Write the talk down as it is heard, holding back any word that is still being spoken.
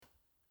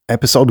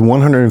Episode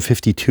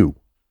 152.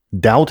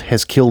 Doubt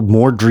has killed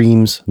more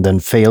dreams than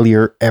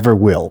failure ever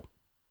will.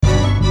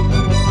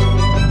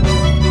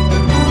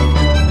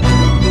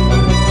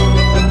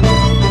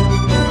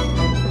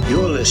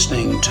 You're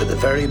listening to the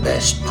very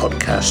best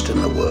podcast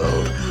in the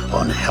world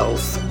on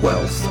health,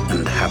 wealth,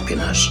 and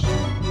happiness.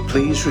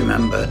 Please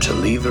remember to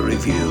leave a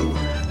review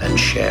and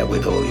share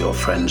with all your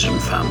friends and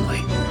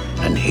family.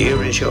 And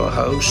here is your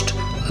host,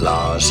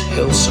 Lars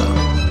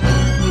Hilser.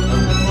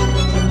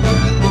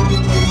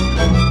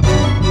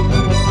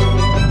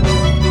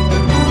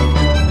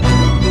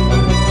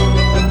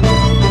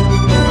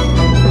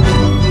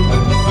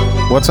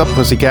 What's up,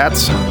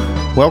 pussycats?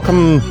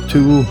 Welcome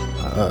to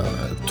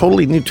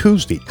Totally New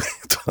Tuesday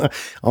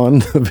on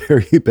the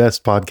very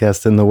best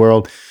podcast in the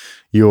world,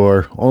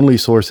 your only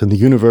source in the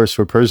universe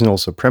for personal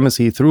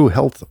supremacy through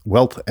health,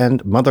 wealth,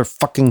 and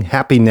motherfucking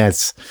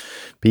happiness.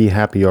 Be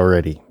happy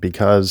already,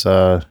 because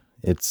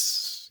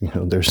there's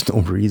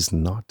no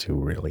reason not to,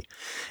 really.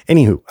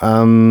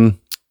 Anywho,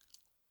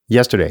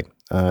 yesterday,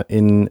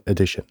 in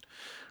addition,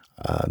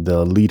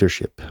 the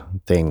leadership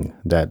thing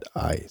that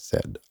I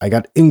said, I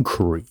got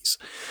inquiries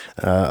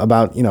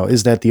about,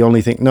 is that the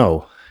only thing?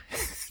 No,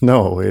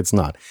 no, it's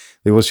not.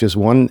 There was just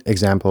one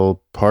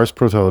example, pars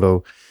pro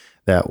toto,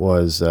 that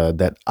was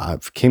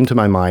that came to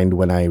my mind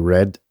when I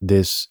read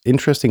this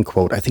interesting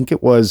quote. I think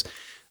it was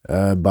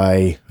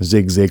by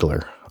Zig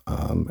Ziglar,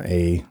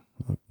 a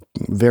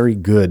very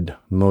good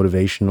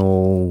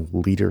motivational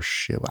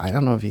leadership. I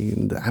don't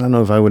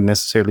know if I would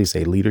necessarily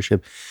say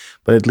leadership,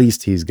 but at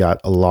least he's got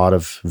a lot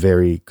of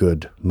very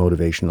good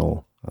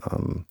motivational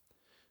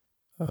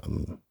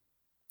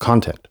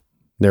content.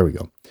 There we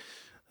go.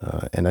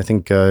 And I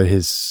think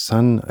his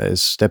son is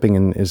stepping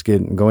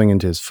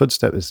into his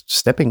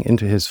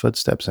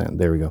footsteps, and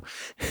there we go.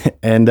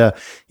 And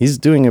he's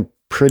doing a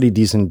pretty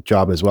decent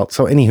job as well.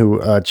 So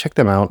anywho, check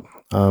them out.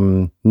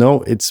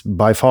 No, it's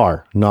by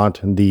far not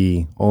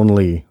the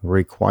only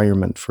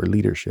requirement for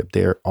leadership.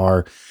 There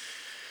are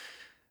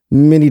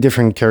many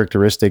different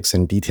characteristics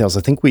and details.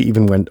 I think we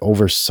even went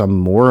over some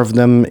more of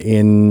them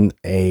in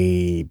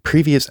a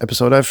previous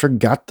episode. I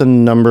forgot the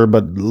number,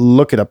 but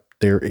look it up.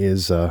 There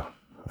is a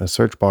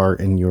search bar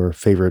in your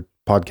favorite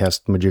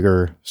podcast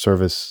majigger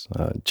service.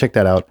 Check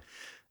that out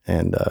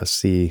and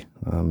see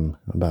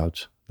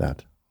about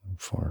that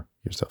for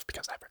yourself,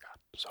 because I forgot.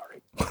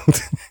 Sorry.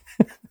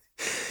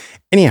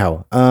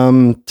 Anyhow,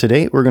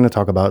 today we're going to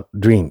talk about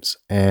dreams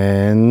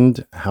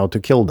and how to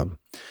kill them.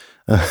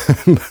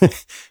 And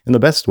the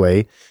best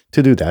way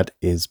to do that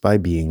is by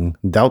being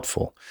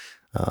doubtful.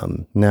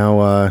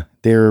 Now,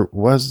 there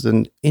was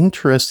an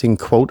interesting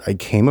quote I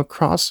came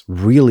across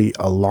really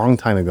a long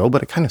time ago,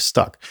 but it kind of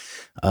stuck.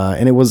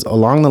 And it was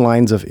along the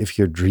lines of, if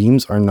your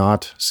dreams are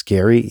not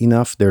scary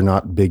enough, they're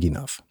not big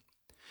enough.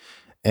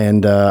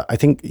 And I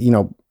think,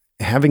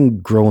 having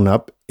grown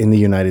up in the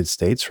United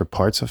States for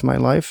parts of my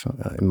life,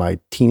 in my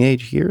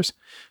teenage years,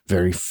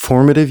 very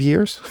formative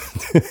years,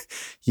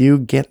 you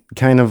get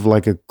kind of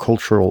like a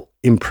cultural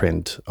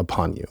imprint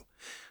upon you.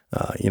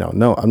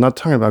 No, I'm not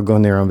talking about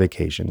going there on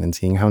vacation and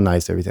seeing how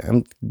nice everything.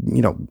 I'm,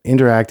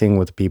 interacting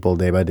with people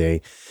day by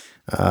day,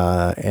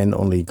 and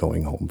only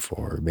going home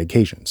for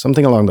vacation,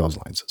 something along those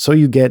lines. So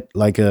you get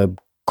like a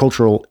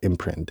cultural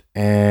imprint.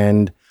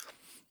 And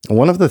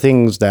one of the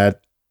things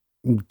that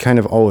kind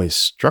of always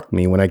struck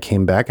me when I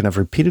came back, and I've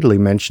repeatedly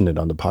mentioned it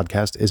on the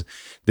podcast, is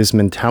this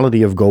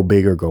mentality of go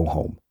big or go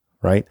home,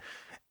 right?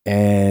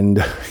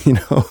 And,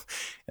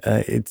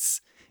 it's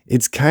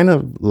kind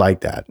of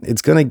like that.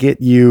 It's going to get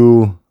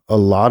you a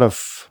lot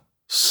of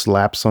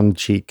slaps on the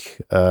cheek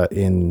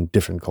in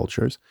different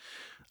cultures,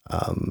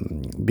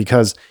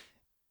 because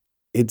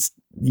it's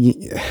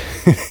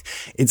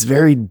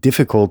very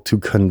difficult to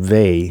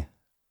convey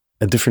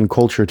a different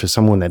culture to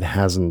someone that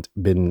hasn't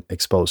been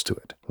exposed to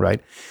it,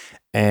 right?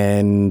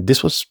 And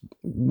this was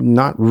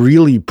not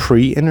really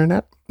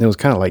pre-internet. It was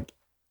kind of like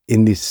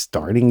in the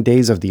starting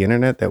days of the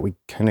internet that we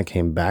kind of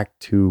came back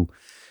to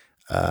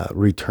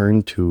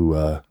return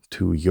to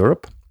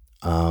Europe,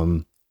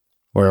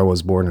 where I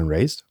was born and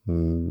raised,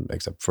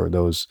 except for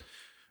those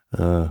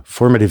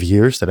formative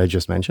years that I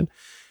just mentioned.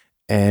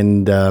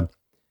 And I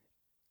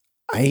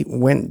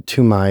went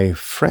to my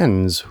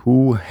friends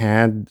who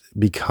had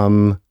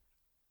become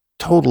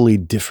totally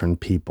different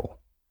people.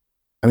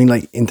 I mean,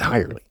 like,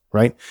 entirely,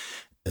 right?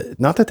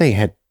 Not that they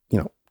had,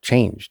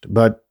 changed,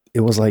 but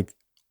it was like,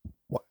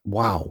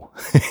 wow,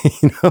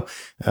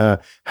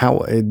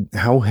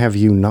 how have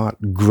you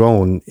not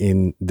grown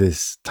in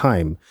this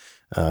time?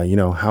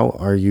 How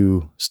are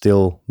you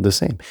still the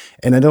same?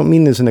 And I don't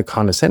mean this in a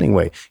condescending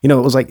way.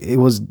 It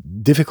was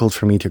difficult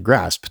for me to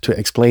grasp, to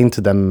explain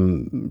to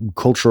them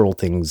cultural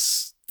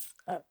things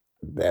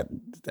that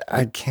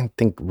I can't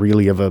think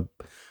really of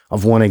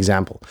one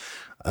example.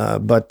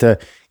 But it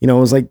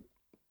was like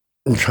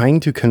trying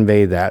to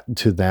convey that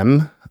to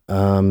them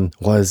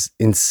was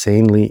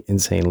insanely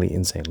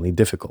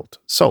difficult.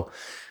 So,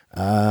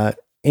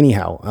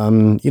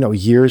 anyhow,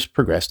 years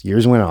progressed,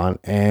 years went on,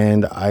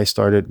 and I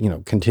started,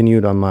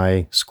 continued on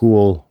my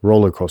school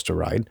roller coaster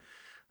ride.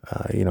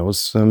 It was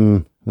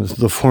some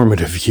the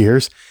formative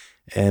years.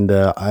 And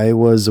I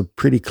was a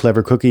pretty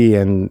clever cookie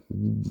and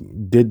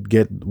did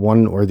get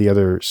one or the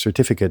other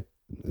certificate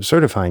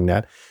certifying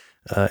that.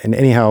 And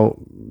anyhow,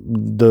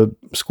 the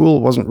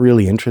school wasn't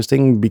really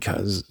interesting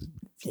because,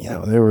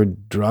 there were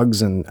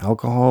drugs and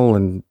alcohol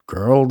and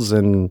girls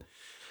and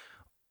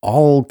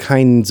all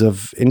kinds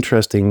of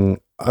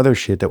interesting other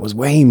shit that was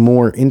way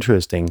more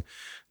interesting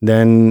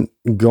than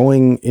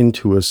going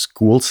into a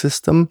school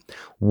system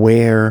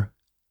where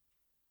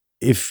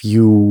if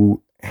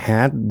you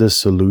had the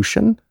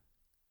solution,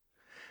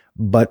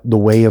 but the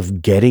way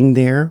of getting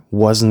there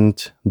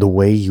wasn't the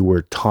way you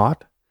were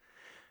taught,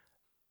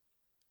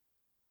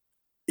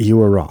 you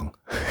were wrong.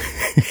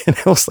 And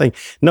I was like,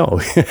 no,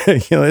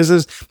 this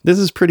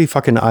is pretty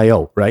fucking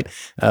IO, right?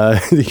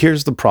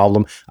 Here's the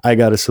problem. I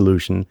got a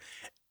solution.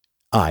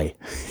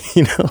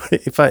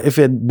 If it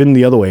had been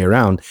the other way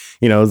around,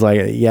 it's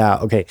like, yeah,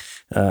 okay,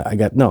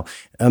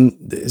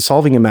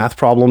 solving a math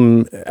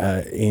problem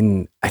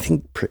in, I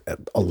think,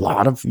 a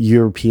lot of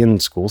European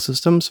school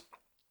systems.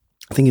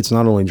 I think it's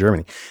not only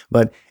Germany,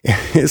 but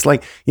it's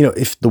like,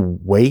 if the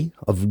way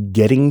of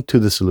getting to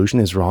the solution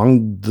is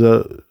wrong,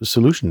 the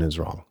solution is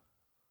wrong.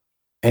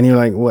 And you're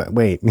like,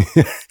 wait,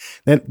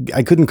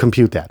 I couldn't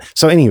compute that.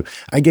 So anyway,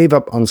 I gave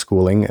up on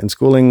schooling, and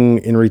schooling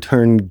in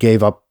return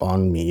gave up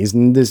on me.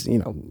 And this,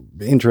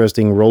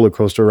 interesting roller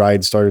coaster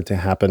ride started to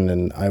happen,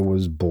 and I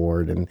was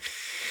bored, and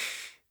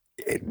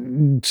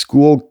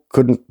school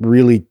couldn't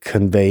really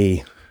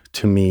convey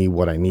to me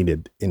what I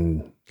needed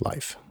in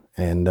life.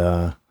 And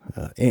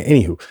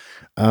anywho,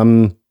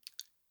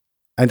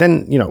 I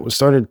then,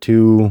 started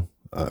to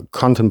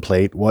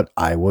contemplate what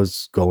I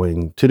was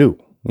going to do,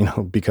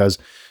 because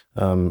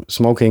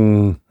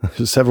smoking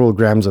several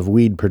grams of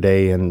weed per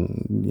day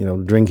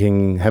and,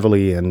 drinking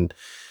heavily and,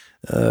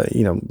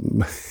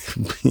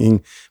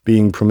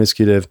 being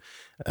promiscuous,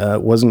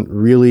 weren't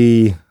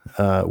really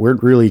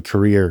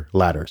career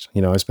ladders.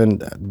 I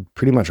spent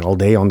pretty much all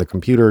day on the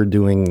computer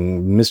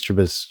doing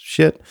mischievous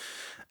shit.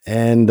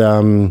 And,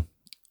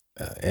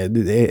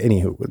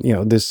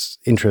 anywho, this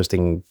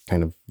interesting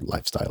kind of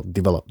lifestyle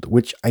developed,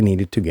 which I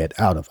needed to get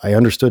out of. I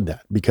understood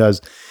that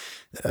because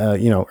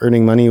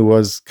earning money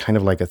was kind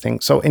of like a thing.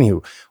 So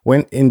anywho,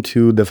 went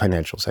into the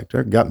financial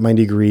sector, got my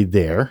degree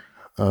there,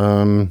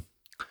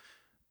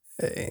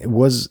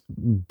 was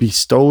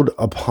bestowed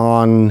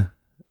upon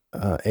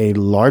a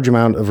large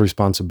amount of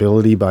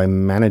responsibility by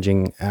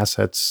managing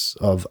assets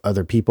of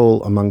other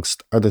people,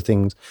 amongst other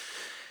things.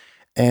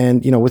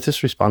 And, with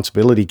this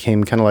responsibility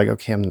came kind of like,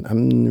 okay,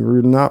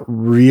 I'm not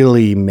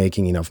really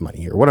making enough money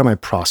here. What are my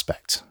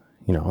prospects?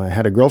 I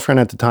had a girlfriend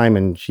at the time,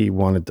 and she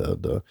wanted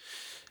the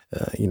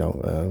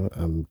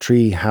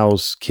tree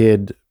house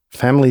kid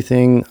family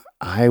thing.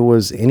 I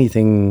was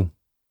anything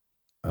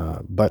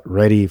but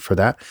ready for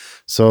that.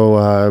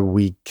 So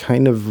we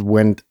kind of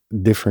went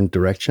different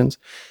directions.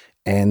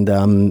 And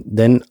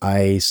then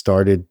I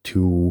started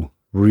to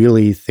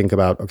really think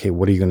about, okay,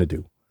 what are you going to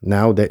do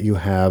now that you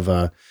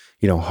have,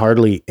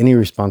 hardly any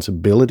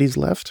responsibilities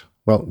left?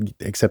 Well,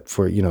 except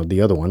for,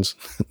 the other ones,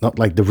 not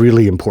like the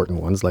really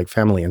important ones like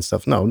family and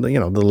stuff. No,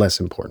 the less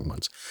important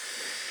ones.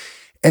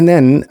 And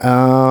then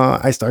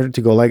I started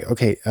to go like,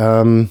 okay,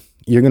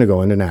 you're going to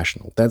go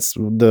international. That's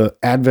the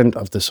advent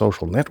of the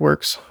social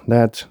networks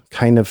that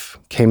kind of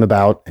came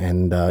about,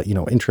 and,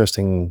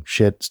 interesting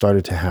shit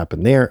started to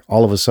happen there.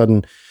 All of a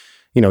sudden,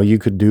 you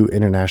could do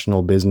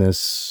international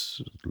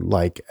business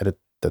like at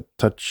the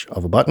touch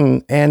of a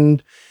button.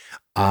 And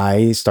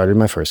I started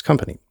my first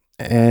company,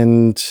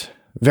 and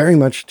very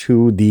much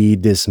to the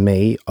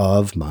dismay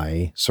of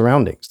my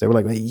surroundings. They were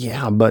like,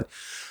 yeah, but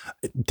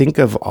think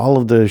of all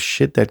of the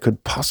shit that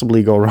could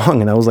possibly go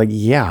wrong. And I was like,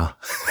 yeah,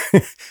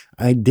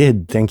 I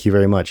did. Thank you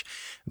very much.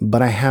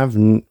 But I have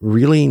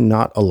really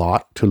not a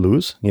lot to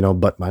lose,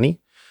 but money.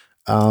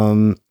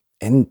 And,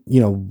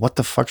 what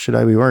the fuck should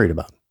I be worried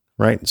about?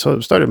 Right. So I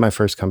started my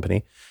first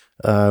company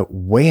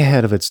way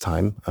ahead of its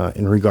time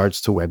in regards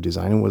to web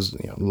design. It was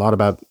a lot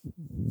about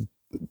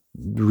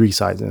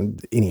resize and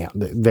anyhow,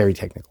 very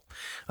technical.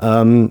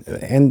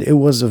 And it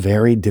was a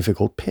very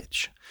difficult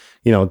pitch,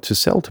 to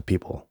sell to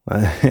people.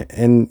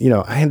 And,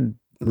 I had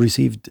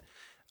received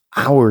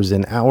hours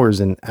and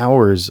hours and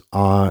hours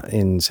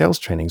in sales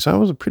training. So I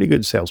was a pretty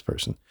good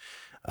salesperson,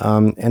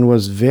 and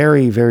was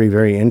very, very,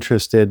 very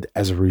interested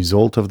as a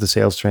result of the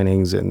sales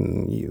trainings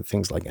and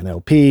things like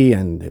NLP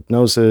and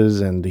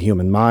hypnosis and the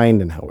human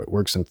mind and how it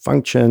works and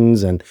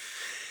functions and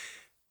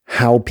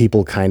how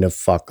people kind of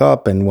fuck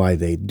up and why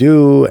they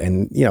do,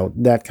 and,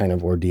 that kind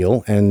of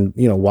ordeal, and,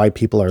 why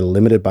people are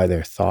limited by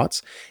their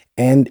thoughts.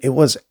 And it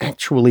was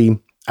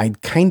actually, I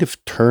kind of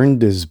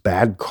turned this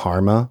bad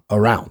karma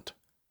around,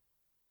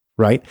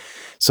 right?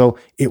 So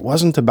it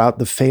wasn't about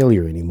the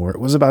failure anymore. It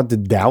was about the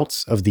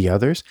doubts of the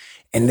others,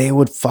 and they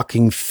would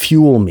fucking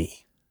fuel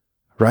me,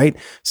 right?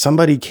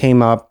 Somebody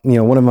came up,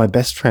 one of my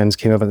best friends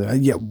came up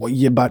and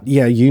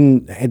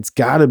it's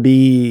gotta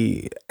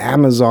be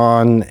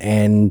Amazon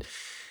and,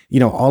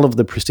 all of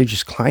the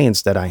prestigious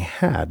clients that I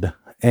had.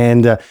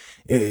 And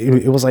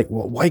it was like,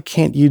 well, why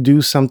can't you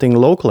do something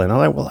local? And I'm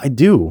like, well, I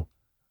do,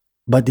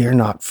 but they're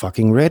not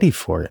fucking ready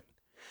for it.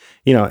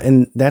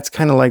 And that's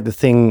kind of like the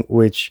thing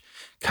which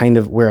kind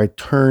of where I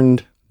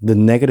turned the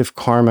negative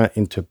karma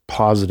into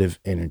positive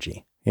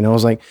energy. I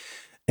was like,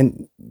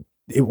 and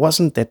it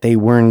wasn't that they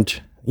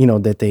weren't,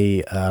 that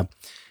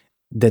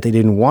they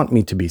didn't want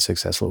me to be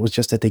successful. It was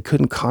just that they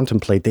couldn't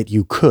contemplate that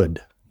you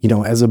could,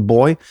 as a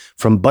boy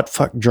from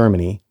buttfuck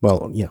Germany.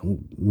 Well,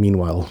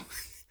 meanwhile,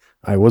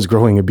 I was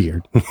growing a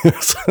beard.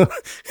 So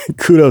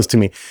kudos to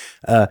me.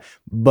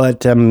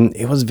 But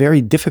it was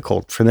very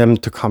difficult for them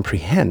to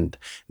comprehend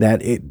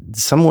that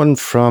someone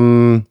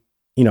from,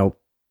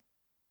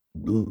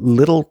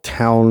 little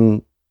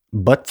town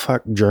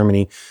buttfuck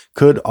Germany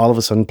could all of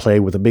a sudden play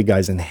with the big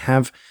guys and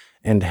have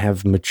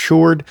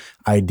matured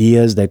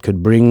ideas that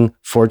could bring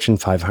Fortune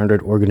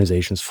 500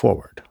 organizations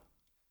forward.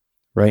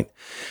 Right?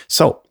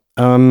 So,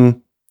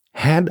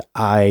 had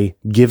I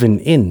given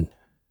in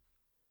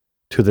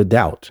to the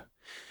doubt,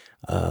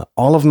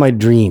 all of my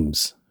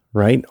dreams,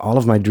 right? All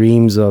of my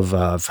dreams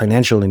of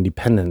financial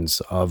independence,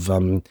 of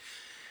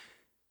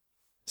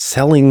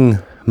selling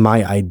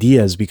my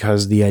ideas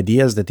because the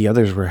ideas that the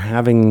others were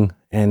having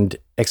and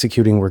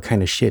executing were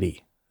kind of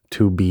shitty,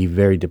 to be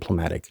very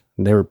diplomatic.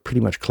 They were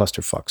pretty much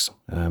clusterfucks,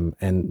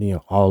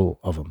 and all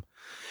of them.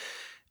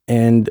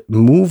 And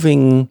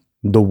moving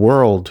the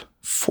world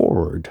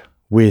forward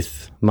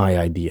with my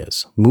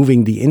ideas,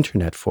 moving the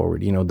internet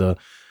forward, the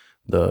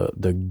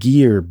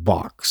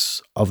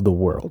gearbox of the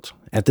world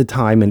at the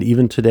time, and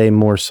even today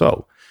more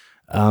so.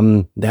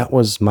 That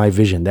was my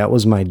vision. That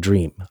was my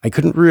dream. I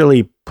couldn't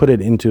really put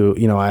it into,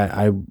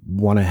 I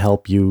want to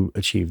help you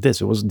achieve this.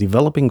 It was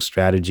developing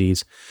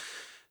strategies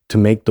to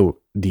make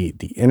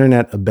the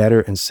internet a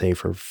better and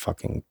safer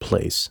fucking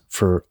place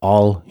for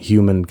all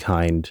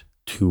humankind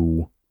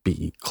to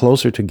be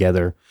closer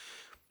together,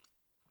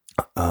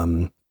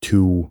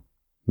 to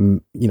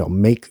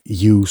make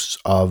use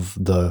of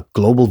the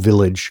global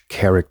village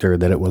character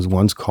that it was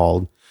once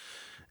called.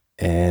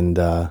 And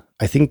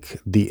I think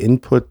the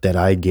input that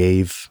I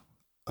gave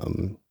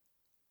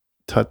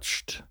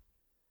touched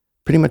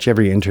pretty much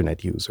every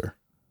internet user.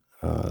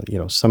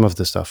 Some of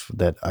the stuff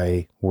that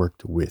I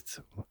worked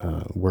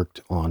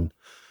on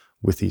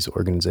with these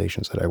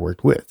organizations that I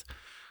worked with.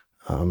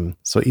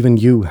 So even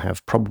you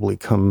have probably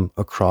come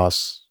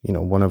across,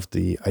 one of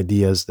the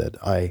ideas that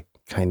I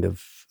kind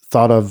of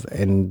thought of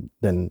and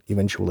then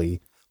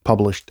eventually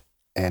published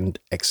and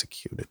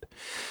executed.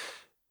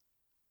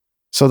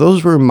 So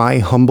those were my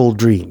humble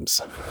dreams.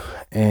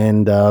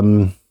 And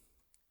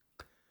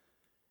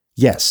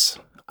yes,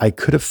 I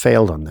could have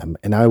failed on them.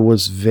 And I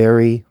was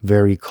very,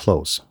 very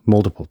close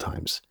multiple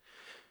times.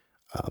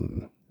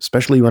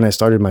 Especially when I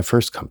started my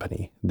first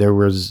company. There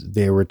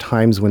were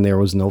times when there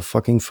was no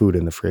fucking food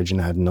in the fridge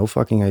and I had no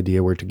fucking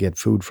idea where to get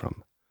food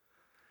from.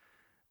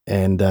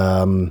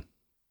 And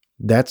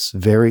that's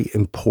very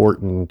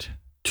important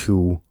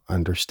to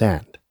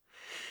understand.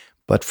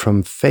 But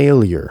from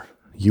failure,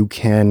 you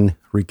can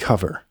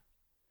recover.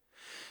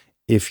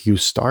 If you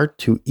start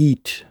to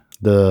eat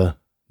the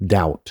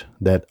doubt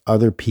that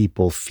other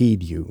people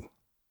feed you,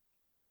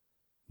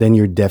 then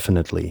you're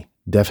definitely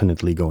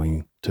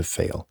going to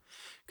fail,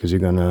 because you're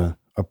going to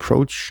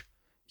approach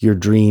your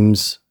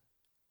dreams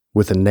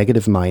with a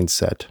negative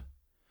mindset,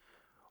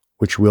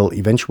 which will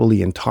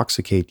eventually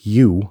intoxicate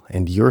you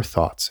and your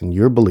thoughts and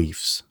your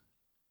beliefs.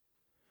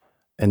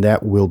 And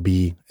that will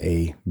be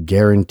a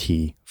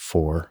guarantee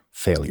for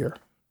failure.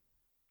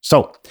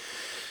 So,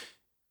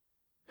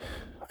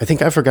 I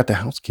think I forgot the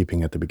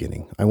housekeeping at the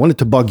beginning. I wanted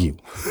to bug you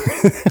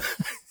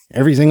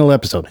every single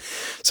episode.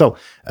 So,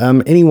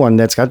 anyone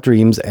that's got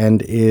dreams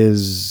and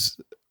is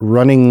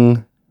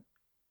running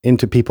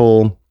into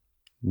people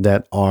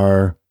that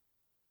are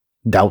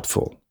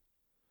doubtful,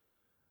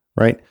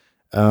 right?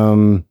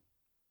 Go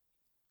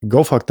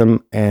fuck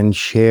them and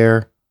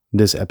share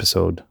this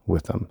episode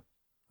with them,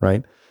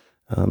 right?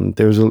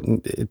 This is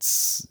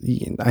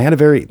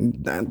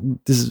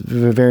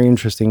a very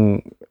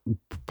interesting,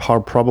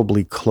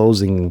 probably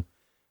closing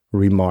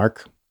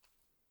remark.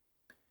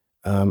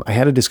 I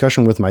had a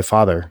discussion with my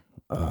father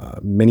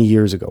many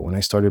years ago when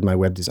I started my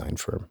web design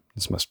firm.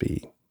 This must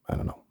be, I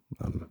don't know,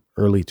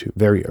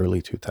 very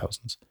early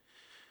 2000s.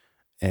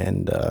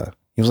 And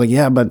he was like,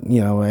 yeah, but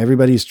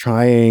everybody's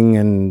trying,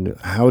 and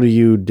how do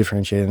you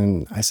differentiate?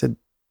 And I said,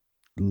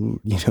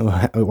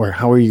 or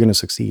how are you going to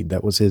succeed?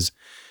 That was his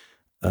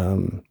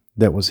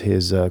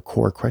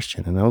core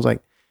question. And I was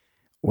like,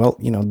 well,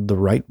 the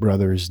Wright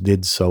brothers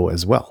did so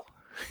as well,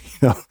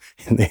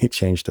 and they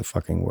changed the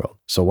fucking world.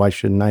 So why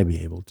shouldn't I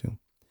be able to?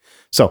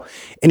 So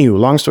anyway,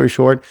 long story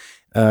short,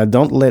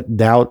 don't let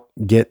doubt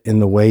get in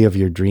the way of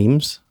your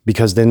dreams,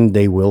 because then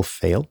they will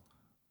fail.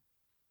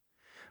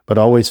 But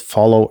always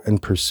follow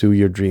and pursue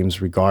your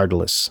dreams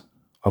regardless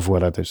of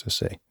what others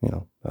say.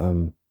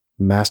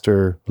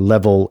 Master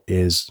level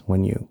is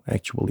when you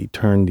actually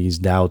turn these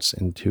doubts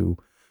into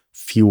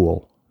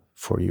fuel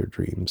for your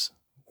dreams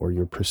or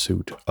your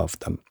pursuit of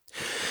them.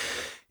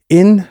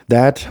 in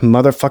that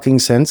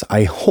motherfucking sense,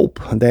 I hope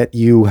that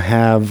you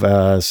have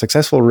a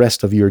successful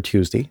rest of your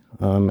Tuesday.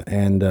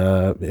 And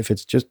if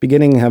it's just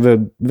beginning, have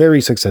a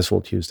very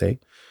successful Tuesday.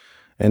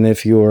 And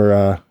if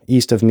you're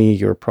east of me,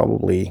 you're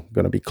probably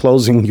going to be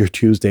closing your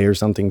Tuesday or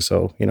something.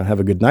 So, have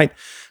a good night.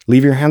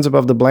 Leave your hands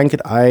above the blanket.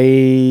 I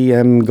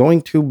am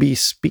going to be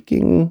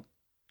speaking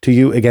to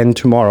you again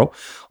tomorrow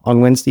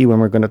on Wednesday when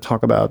we're going to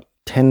talk about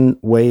 10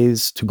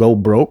 ways to go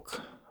broke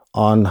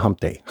on hump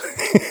day.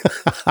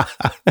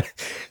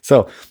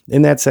 So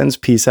in that sense,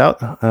 peace out.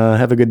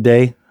 Have a good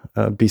day.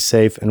 Be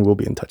safe, and we'll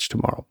be in touch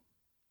tomorrow.